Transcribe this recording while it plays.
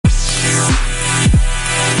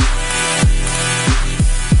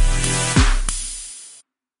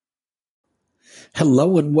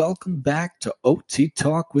Hello and welcome back to OT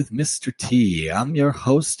Talk with Mr. T. I'm your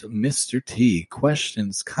host, Mr. T.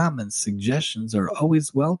 Questions, comments, suggestions are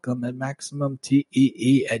always welcome at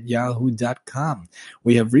MaximumTEE@yahoo.com.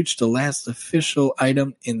 We have reached the last official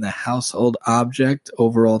item in the household object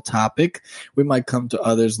overall topic. We might come to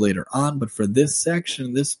others later on, but for this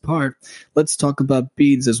section, this part, let's talk about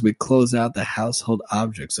beads as we close out the household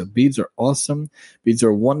objects. So beads are awesome. Beads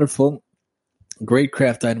are wonderful. Great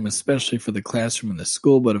craft item, especially for the classroom and the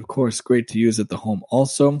school, but of course, great to use at the home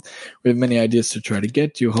also. We have many ideas to try to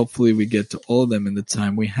get to. Hopefully, we get to all of them in the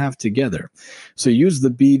time we have together. So use the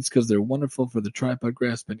beads because they're wonderful for the tripod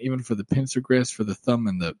grasp and even for the pincer grasp for the thumb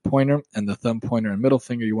and the thumb, pointer, and middle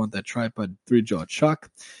finger. You want that tripod three-jaw chuck.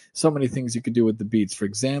 So many things you could do with the beads. For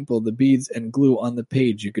example, the beads and glue on the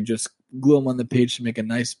page. You could just glue them on the page to make a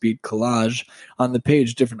nice bead collage on the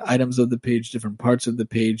page, different items of the page, different parts of the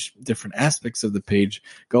page, different aspects of the page.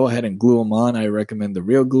 Go ahead and glue them on. I recommend the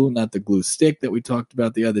real glue, not the glue stick that we talked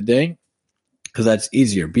about the other day, because that's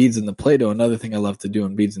easier. Beads in the Play-Doh, another thing I love to do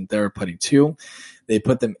in beads in Theraputty too. They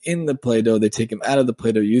put them in the Play-Doh. They take them out of the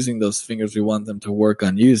Play-Doh using those fingers we want them to work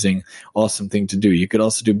on using. Awesome thing to do. You could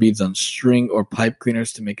also do beads on string or pipe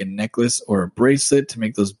cleaners to make a necklace or a bracelet to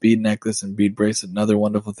make those bead necklace and bead bracelet. Another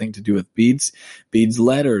wonderful thing to do with beads. Beads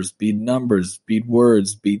letters, bead numbers, bead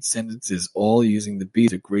words, bead sentences, all using the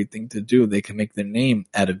beads. A great thing to do. They can make their name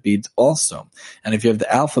out of beads also. And if you have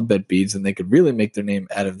the alphabet beads, then they could really make their name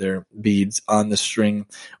out of their beads on the string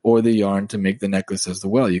or the yarn to make the necklace as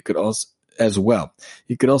well. You could also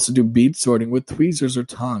do bead sorting with tweezers or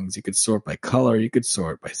tongs. You could sort by color. You could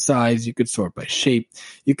sort by size. You could sort by shape.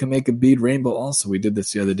 You can make a bead rainbow also. We did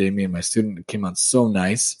this the other day, me and my student. It came out so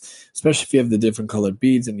nice, especially if you have the different colored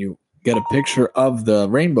beads and you get a picture of the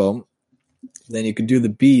rainbow. Then you could do the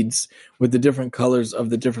beads with the different colors of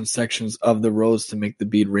the different sections of the rose to make the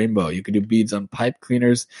bead rainbow. You could do beads on pipe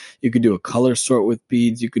cleaners. You could do a color sort with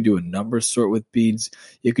beads. You could do a number sort with beads.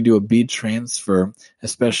 You could do a bead transfer,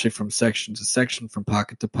 especially from section to section, from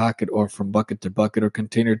pocket to pocket, or from bucket to bucket, or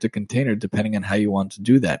container to container, depending on how you want to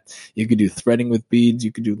do that. You could do threading with beads.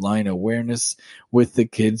 You could do line awareness with the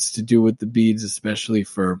kids to do with the beads, especially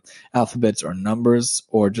for alphabets or numbers,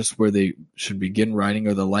 or just where they should begin writing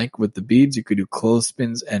or the like with the beads. You could do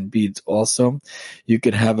clothespins and beads also. You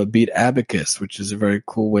could have a bead abacus, which is a very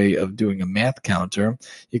cool way of doing a math counter.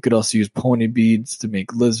 You could also use pony beads to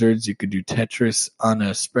make lizards. You could do Tetris on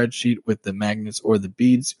a spreadsheet with the magnets or the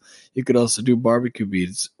beads. You could also do barbecue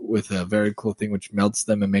beads with a very cool thing which melts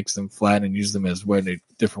them and makes them flat and use them as well in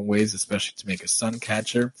different ways, especially to make a sun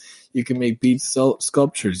catcher. You can make bead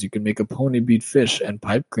sculptures. You can make a pony bead fish and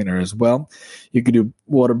pipe cleaner as well. You could do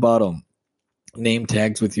water bottle name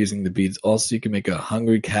tags with using the beads. Also, you can make a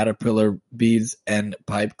hungry caterpillar beads and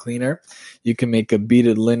pipe cleaner. You can make a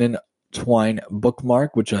beaded linen twine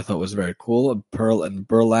bookmark, which I thought was very cool. A pearl and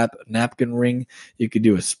burlap napkin ring. You could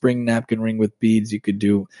do a spring napkin ring with beads. You could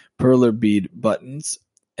do perler bead buttons.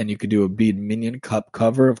 And you could do a bead minion cup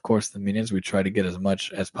cover. Of course, the minions, we try to get as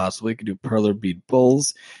much as possible. You could do perler bead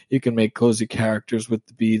bowls. You can make cozy characters with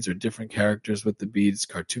the beads or different characters with the beads,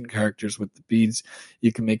 cartoon characters with the beads.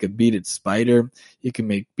 You can make a beaded spider. You can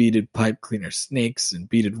make beaded pipe cleaner snakes and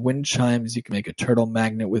beaded wind chimes. You can make a turtle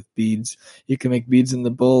magnet with beads. You can make beads in the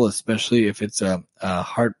bowl, especially if it's a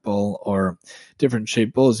heart bowl or different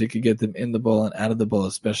shaped bowls. You could get them in the bowl and out of the bowl,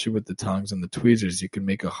 especially with the tongs and the tweezers. You can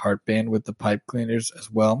make a heart band with the pipe cleaners as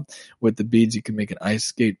well. With the beads, you can make an ice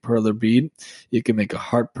skate perler bead. You can make a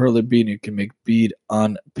heart perler bead. You can make bead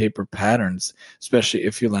on paper patterns, especially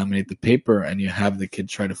if you laminate the paper and you have the kid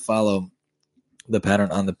try to follow the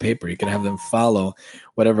pattern on the paper. You can have them follow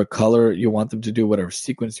whatever color you want them to do, whatever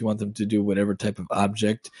sequence you want them to do, whatever type of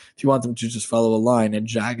object. If you want them to just follow a line, a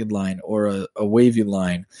jagged line, or a wavy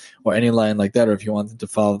line, or any line like that, or if you want them to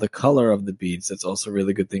follow the color of the beads, that's also a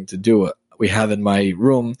really good thing to do. We have in my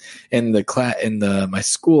room, in my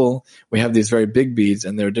school, we have these very big beads,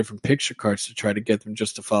 and there are different picture cards to try to get them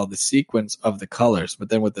just to follow the sequence of the colors. But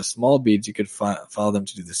then with the small beads, you could follow them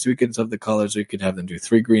to do the sequence of the colors, or you could have them do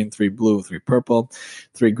 3 green, 3 blue, 3 purple,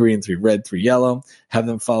 3 green, 3 red, 3 yellow. Have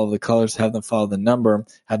them follow the colors, have them follow the number,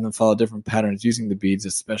 have them follow different patterns using the beads,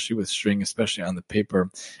 especially with string, especially on the paper,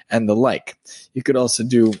 and the like. You could also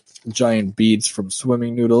do giant beads from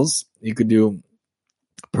swimming noodles. You could do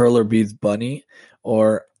perler beads bunny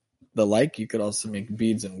or the like. You could also make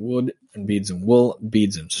beads in wood and beads in wool,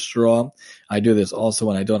 beads in straw. I do this also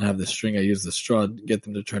when I don't have the string. I use the straw to get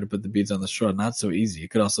them to try to put the beads on the straw. Not so easy. You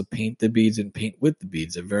could also paint the beads and paint with the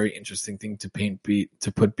beads. A very interesting thing to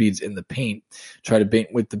to put beads in the paint. Try to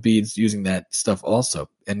paint with the beads using that stuff also.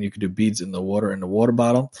 And you could do beads in the water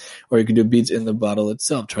bottle, or you could do beads in the bottle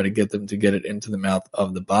itself. Try to get them to get it into the mouth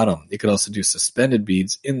of the bottle. You could also do suspended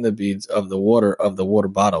beads in the beads of the water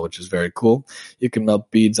bottle, which is very cool. You can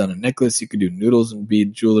melt beads on a necklace. You could do noodles and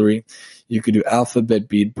bead jewelry. You could do alphabet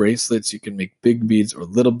bead bracelets. You can make big beads or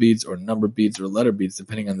little beads or number beads or letter beads,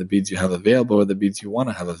 depending on the beads you have available or the beads you want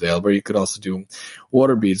to have available. You could also do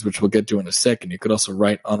water beads, which we'll get to in a second. You could also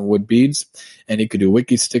write on wood beads, and you could do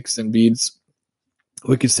wiki sticks and beads.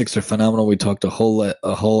 Wiki sticks are phenomenal. We talked a whole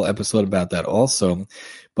episode about that also.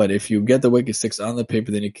 But if you get the wiki sticks on the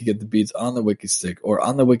paper, then you can get the beads on the wiki stick, or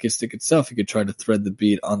on the wiki stick itself. You could try to thread the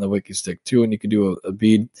bead on the wiki stick too, and you could do a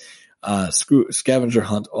bead scavenger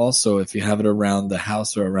hunt also. If you have it around the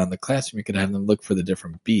house or around the classroom, you could have them look for the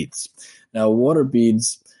different beads. Now, water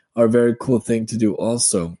beads are a very cool thing to do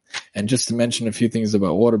also. And just to mention a few things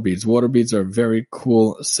about water beads are a very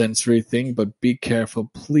cool sensory thing, but be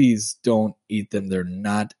careful. Please don't eat them. They're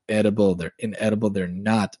not edible. They're inedible. They're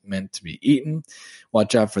not meant to be eaten.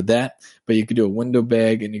 Watch out for that. But you could do a window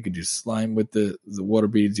bag, and you could do slime with the water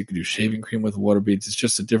beads. You could do shaving cream with water beads. It's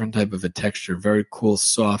just a different type of a texture. Very cool,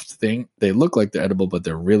 soft thing. They look like they're edible, but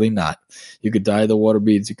they're really not. You could dye the water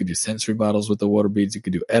beads. You could do sensory bottles with the water beads. You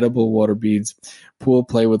could do edible water beads, pool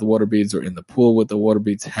play with water beads, or in the pool with the water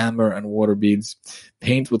beads, hammer and water beads,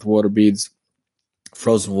 paint with water beads,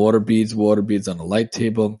 frozen water beads on a light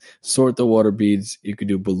table, sort the water beads. You could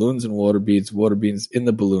do balloons and water beads in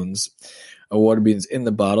the balloons, or water beads in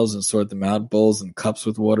the bottles and sort them out, bowls and cups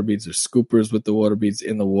with water beads, or scoopers with the water beads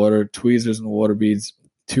in the water, tweezers and water beads,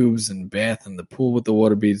 tubes and bath in the pool with the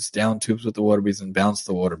water beads, down tubes with the water beads, and bounce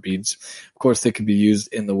the water beads. Of course, they could be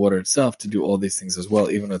used in the water itself to do all these things as well,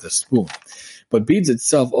 even with a spoon. But beads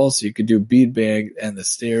itself also, you could do bead bag and the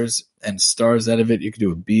stairs and stars out of it. You could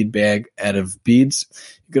do a bead bag out of beads.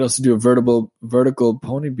 You could also do a vertical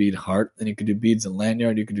pony bead heart. Then you could do beads and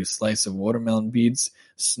lanyard. You could do slice of watermelon beads,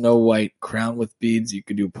 snow white crown with beads. You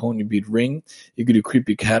could do a pony bead ring. You could do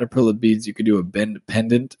creepy caterpillar beads. You could do a bead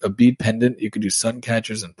pendant. You could do sun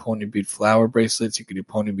catchers and pony bead flower bracelets. You could do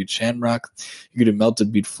pony bead shamrock. You could do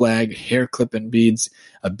melted bead flag, hair clip and beads,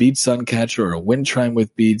 a bead sun catcher, or a wind chime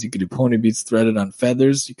with beads. You could do pony beads threaded on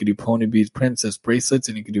feathers. You could do pony beads princess bracelets,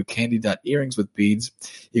 and you could do candy dot earrings with beads.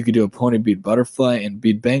 You could do a pony bead butterfly and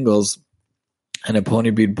bead bangles, and a pony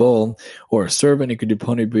bead bowl or a servant. You could do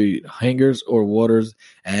pony bead hangers or waters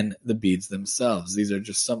and the beads themselves. These are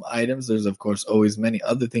just some items. There's, of course, always many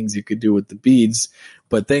other things you could do with the beads.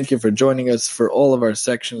 But thank you for joining us for all of our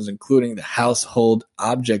sections, including the household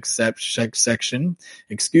object section.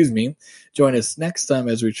 Join us next time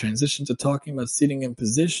as we transition to talking about seating and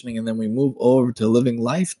positioning, and then we move over to living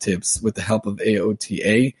life tips with the help of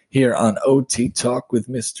AOTA here on OT Talk with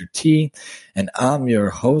Mr. T. And I'm your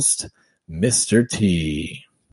host, Mr. T.